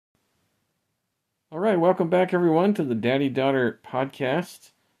All right, welcome back, everyone, to the Daddy-Daughter podcast.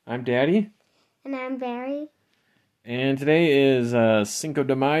 I'm Daddy. And I'm Barry. And today is Cinco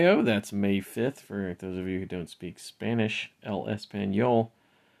de Mayo. That's May 5th, for those of you who don't speak Spanish, El Español,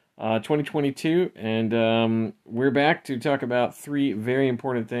 2022. And we're back to talk about three very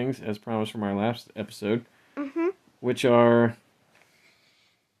important things, as promised from our last episode, which are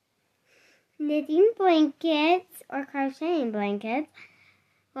knitting blankets or crocheting blankets,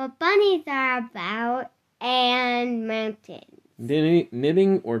 what bunnies are about, and mountains.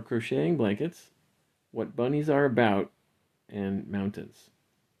 knitting or crocheting blankets, what bunnies are about, and mountains.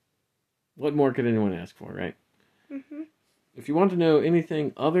 What more could anyone ask for, right? If you want to know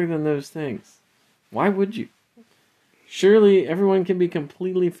anything other than those things, why would you? Surely everyone can be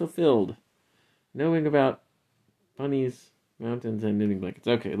completely fulfilled knowing about bunnies, mountains, and knitting blankets.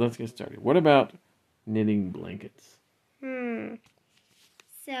 Okay, let's get started. What about knitting blankets?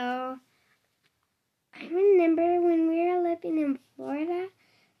 So, I remember when we were living in Florida,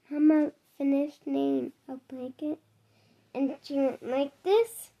 Mama finished knitting a blanket, and she went like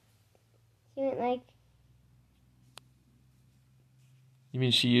this. She went like... You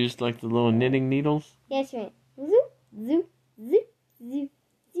mean she used like the little knitting needles? Yeah, she went zoop, zoop, zoop, zoop,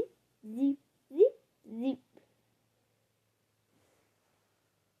 zoop, zoop, zoop, zoop.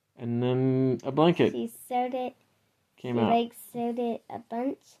 And then a blanket She sewed it. came out. Like sewed it a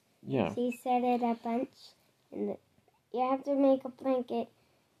bunch. Yeah. She sewed it a bunch, and you have to make a blanket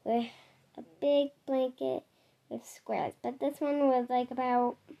with a big blanket with squares. But this one was like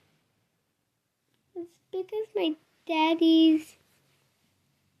about as big as my daddy's.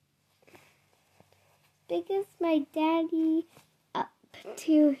 Big as my daddy up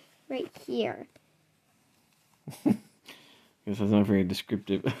to right here. Guess that's not very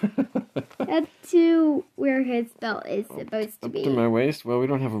descriptive. Up to where his belt is supposed to be. Up to my waist? Well, we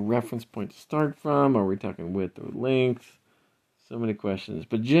don't have a reference point to start from. Are we talking width or length? So many questions.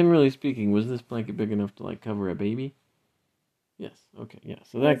 But generally speaking, was this blanket big enough to like cover a baby? Yes. Okay. Yeah.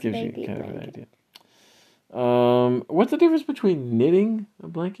 So that gives you kind of an idea. What's the difference between knitting a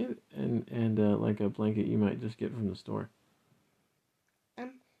blanket and like a blanket you might just get from the store?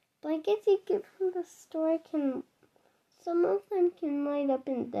 Blankets you get from the store some of them can light up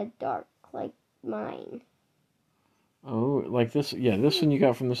in the dark, like mine. Oh, like this? Yeah, this one you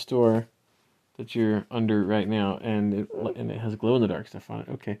got from the store that you're under right now, and it has glow in the dark stuff on it.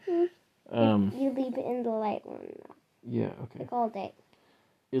 Okay. You leave it in the light one. Yeah. Okay. Like all day.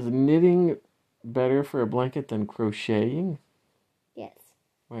 Is knitting better for a blanket than crocheting? Yes.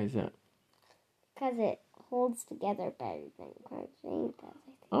 Why is that? Because it holds together better than crocheting does.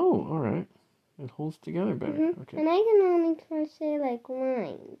 Oh, all right. It holds together better. Okay. And I can only crochet like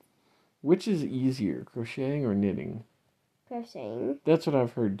lines. Which is easier, crocheting or knitting? Crocheting. That's what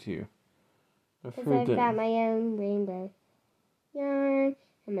I've heard too. Because I've got my own rainbow yarn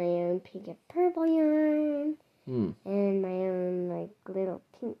and my own pink and purple yarn and my own like little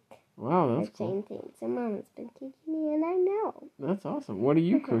pink. Wow, that's cool. Thing. So Mama's been teaching me, and I know. That's awesome. What are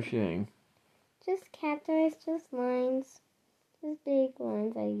you crocheting? Just cat toys, just lines. Just big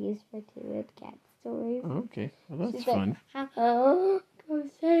lines I use for two cat stories. Oh, okay. Well, that's fun.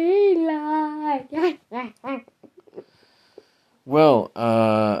 Crochet line. Well,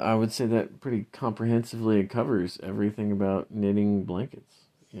 I would say that pretty comprehensively covers everything about knitting blankets.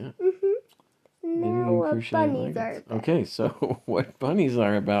 Yeah. Now what bunnies are about. Okay, so what bunnies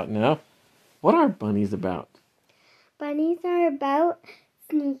are about now? What are bunnies about? Bunnies are about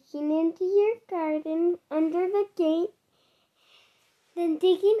sneaking into your garden under the gate, then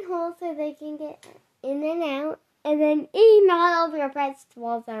digging holes so they can get in and out, and then eating all of your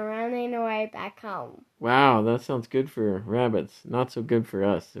vegetables and running away back home. Wow, that sounds good for rabbits. Not so good for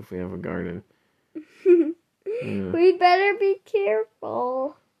us if we have a garden. Yeah. We better be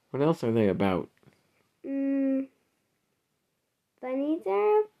careful. What else are they about? Bunnies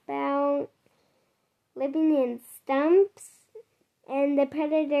are about living in stumps, and the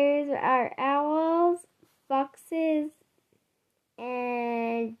predators are owls, foxes,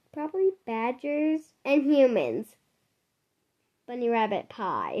 and probably badgers, and humans. Bunny rabbit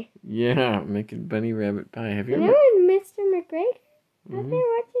pie. Yeah, making bunny rabbit pie. Have you ever... Mr. McGregor? I've been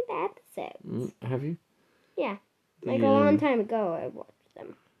watching the episodes. Have you? Yeah. Like a long time ago I watched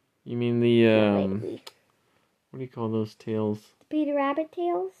them. You mean the, what do you call those tales? The Peter Rabbit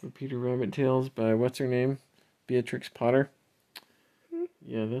tales? The Peter Rabbit tales by, what's her name? Beatrix Potter?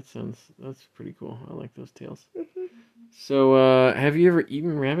 Yeah, that's pretty cool. I like those tales. So, have you ever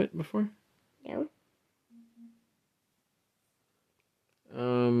eaten rabbit before? No.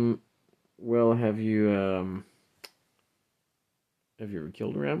 Well, have you ever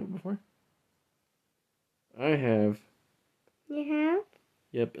killed a rabbit before? I have. You have?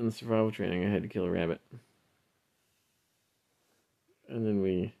 Yep, in the survival training, I had to kill a rabbit. And then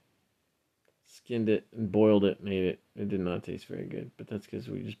we skinned it and boiled it and ate it. It did not taste very good, but that's because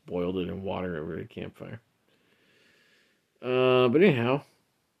we just boiled it in water over a campfire. But anyhow,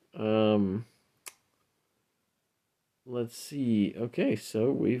 um, let's see. Okay,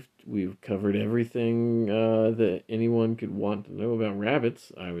 so we've covered everything that anyone could want to know about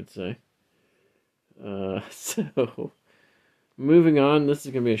rabbits, I would say. So moving on. This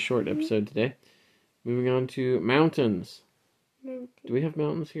is gonna be a short episode today. Moving on to mountains. Do we have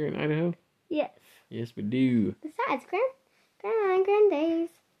mountains here in Idaho? Yes. Yes, we do. Besides, Grandma and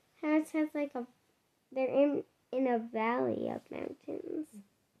Granddad's house has they're in a valley of mountains.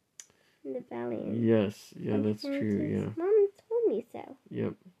 In the valley. Yes, yeah, that's true, yeah. Mom told me so.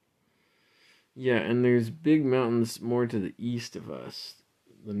 Yep. Yeah, and there's big mountains more to the east of us.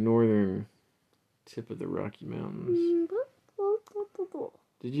 The northern tip of the Rocky Mountains.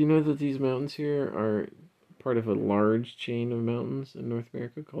 Did you know that these mountains here are part of a large chain of mountains in North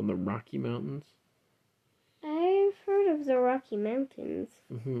America called the Rocky Mountains? I've heard of the Rocky Mountains.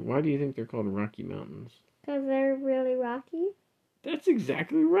 Why do you think they're called Rocky Mountains? Because they're really rocky? That's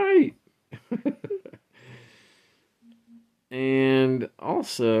exactly right. And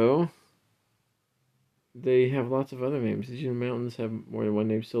also, they have lots of other names. Did you know mountains have more than one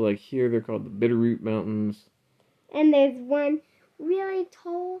name? So, like here, they're called the Bitterroot Mountains. And there's one really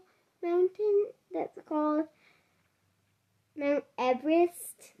tall mountain that's called Mount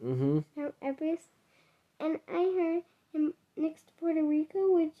Everest. Mount Everest. And I heard next to Puerto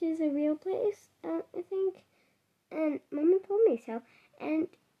Rico, which is a real place, I think. And Mama told me so. And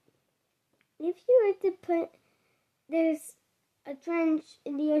if you were to there's a trench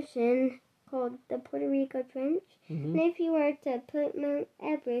in the ocean called the Puerto Rico Trench. And if you were to put Mount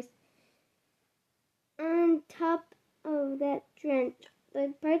Everest on top of that trench,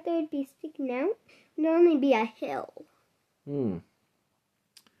 the part that would be sticking out would only be a hill. Wow.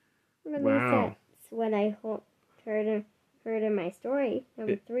 That's what I heard in my story.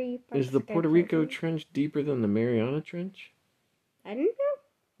 Number 3. Is the Puerto Rico Trench deeper than the Mariana Trench? I don't know.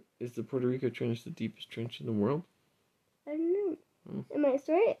 Is the Puerto Rico Trench the deepest trench in the world? I don't know. In my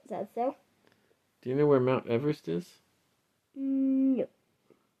story it says so. Do you know where Mount Everest is? No.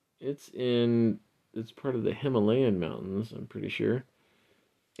 It's part of the Himalayan mountains, I'm pretty sure.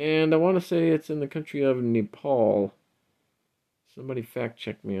 And I want to say it's in the country of Nepal. Somebody fact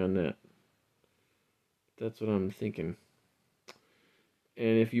check me on that. That's what I'm thinking.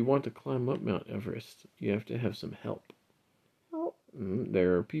 And if you want to climb up Mount Everest, you have to have some help. Help?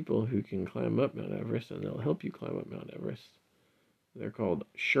 There are people who can climb up Mount Everest, and they'll help you climb up Mount Everest. They're called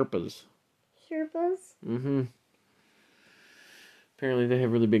Sherpas. Sherpas? Apparently they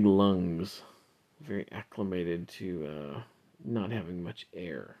have really big lungs. Very acclimated to not having much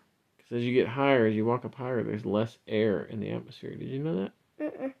air. Because as you get higher, as you walk up higher, there's less air in the atmosphere. Did you know that?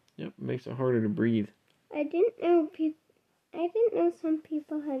 Yep, it makes it harder to breathe. I didn't know some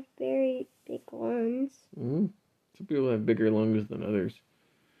people had very big lungs. Some people have bigger lungs than others.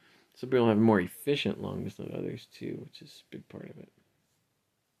 Some people have more efficient lungs than others too, which is a big part of it.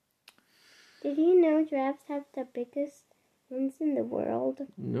 Did you know giraffes have the biggest lungs in the world?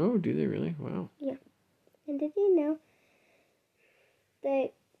 No, do they really? Wow. Yeah. And did you know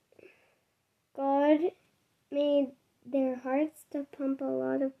that God made their hearts to pump a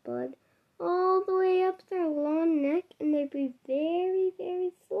lot of blood all the way up their long neck, and they breathe very,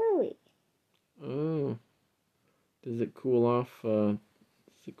 very slowly? Oh. Does it cool off? Does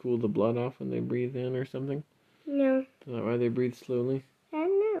it cool the blood off when they breathe in or something? No. Is that why they breathe slowly? I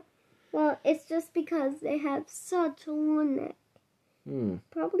don't know. Well, it's just because they have such a long neck.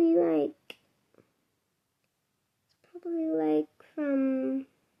 Probably like from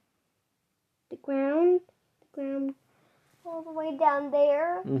the ground all the way down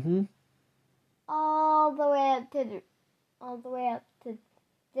there. All the way up to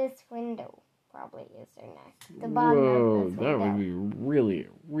this window. Probably is their neck. The bottom of this window. That would be really,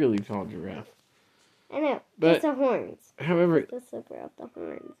 really tall giraffe. I know, but just the horns. However, the slipper of the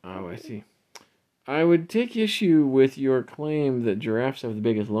horns. Oh, I see. I would take issue with your claim that giraffes have the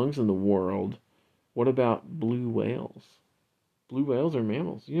biggest lungs in the world. What about blue whales? Blue whales are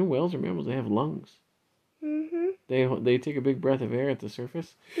mammals. You know, whales are mammals. They have lungs. They take a big breath of air at the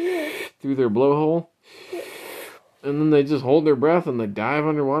surface through their blowhole, and then they just hold their breath and they dive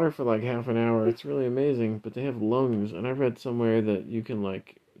underwater for like half an hour. It's really amazing. But they have lungs, and I read somewhere that you can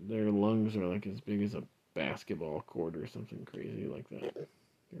their lungs are like as big as a basketball court or something crazy like that.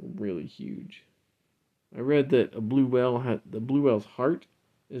 They're really huge. I read that the blue whale's heart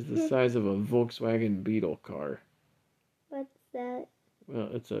is the size of a Volkswagen Beetle car. What's that? Well,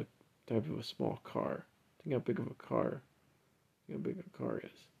 it's a type of a small car. Think how big of a car. Think how big a car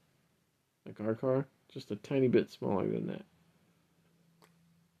is. Like our car, just a tiny bit smaller than that.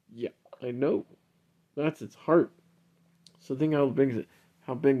 Yeah, I know. That's its heart. So think how big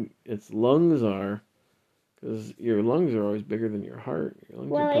its lungs are, because your lungs are always bigger than your heart. Your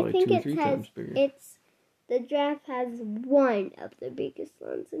lungs are probably I think 2 or 3 times bigger. The giraffe has one of the biggest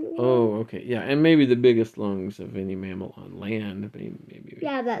lungs in the world. Oh, okay, yeah, and maybe the biggest lungs of any mammal on land. Maybe.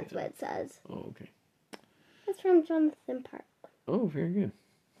 Yeah, that's what it says. Oh, okay. That's from Jonathan Park. Oh, very good.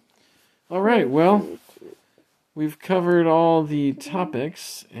 All right, well, we've covered all the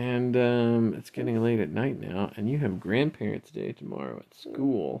topics, and it's getting late at night now, and you have Grandparents' Day tomorrow at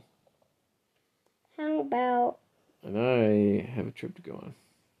school. How about... And I have a trip to go on.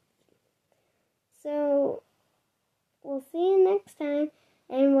 So, we'll see you next time,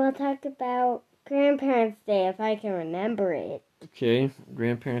 and we'll talk about Grandparents' Day, if I can remember it. Okay,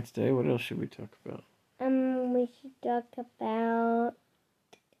 Grandparents' Day, what else should we talk about? We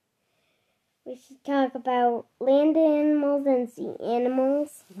should talk about land animals and sea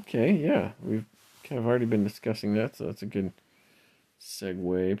animals. Okay, yeah, we've kind of already been discussing that, so that's a good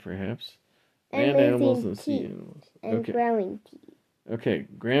segue, perhaps. Land animals and sea animals. And growing teeth. Okay,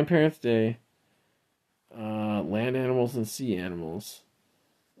 Grandparents' Day, land animals and sea animals,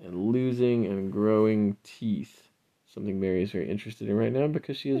 and losing and growing teeth. Something Mary is very interested in right now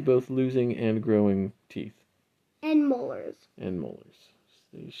because she is both losing and growing teeth. And molars.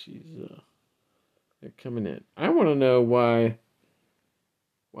 So she's they're coming in. I want to know why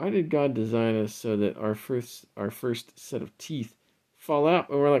did God design us so that our first set of teeth fall out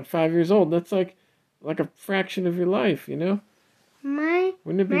when we're like 5 years old? That's like a fraction of your life, you know?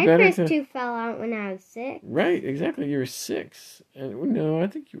 Wouldn't it be better my first tooth fell out when I was 6. Right, exactly. You were 6. And no, I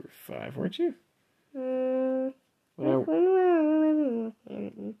think you were 5, weren't you?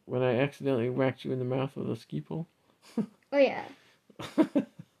 When I accidentally whacked you in the mouth with a ski pole. Oh, yeah. It's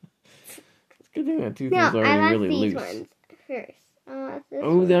a good thing that tooth was already really loose. No, I lost these ones first.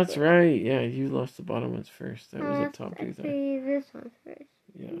 Oh, that's right. Yeah, you lost the bottom ones first. That was a top tooth. This one first.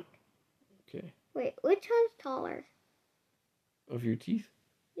 Yeah. Okay. Wait, which one's taller? Of your teeth?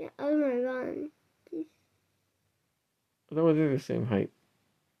 Yeah, oh my god. I thought they're the same height.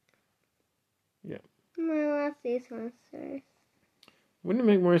 Yeah. I lost these ones first. Wouldn't it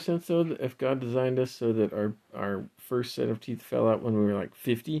make more sense, though, that if God designed us so that our first set of teeth fell out when we were like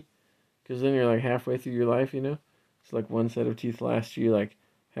 50? Because then you're like halfway through your life, you know? It's like one set of teeth lasts you like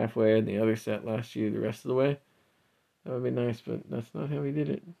halfway and the other set lasts you the rest of the way. That would be nice, but that's not how he did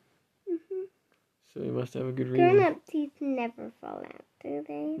it. Mm-hmm. So he must have a good reason. Grown-up teeth never fall out, do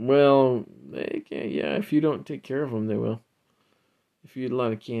they? Well, they can. Yeah, if you don't take care of them, they will. If you eat a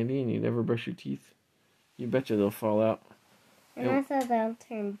lot of candy and you never brush your teeth, you betcha they'll fall out. And also they'll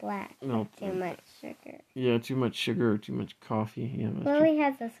turn black. No, too much sugar. Yeah, too much sugar or too much coffee. Yeah, Lily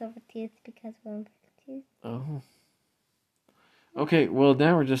has a silver tooth because of one tooth. Oh. Okay, well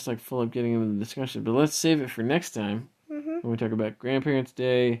now we're just like full of getting into the discussion, but let's save it for next time when we talk about Grandparents'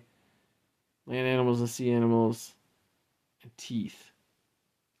 Day, land animals and sea animals, and teeth.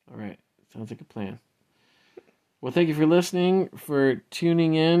 All right, sounds like a plan. Well, thank you for listening, for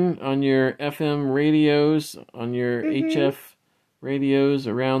tuning in on your FM radios, on your HF radios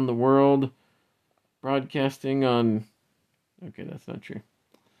around the world, broadcasting on... Okay, that's not true.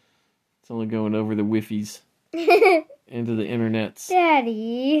 It's only going over the Wi-Fi's into the internets.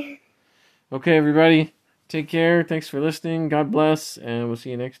 Daddy. Okay, everybody, take care. Thanks for listening. God bless, and we'll see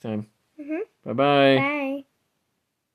you next time. Bye-bye. Bye.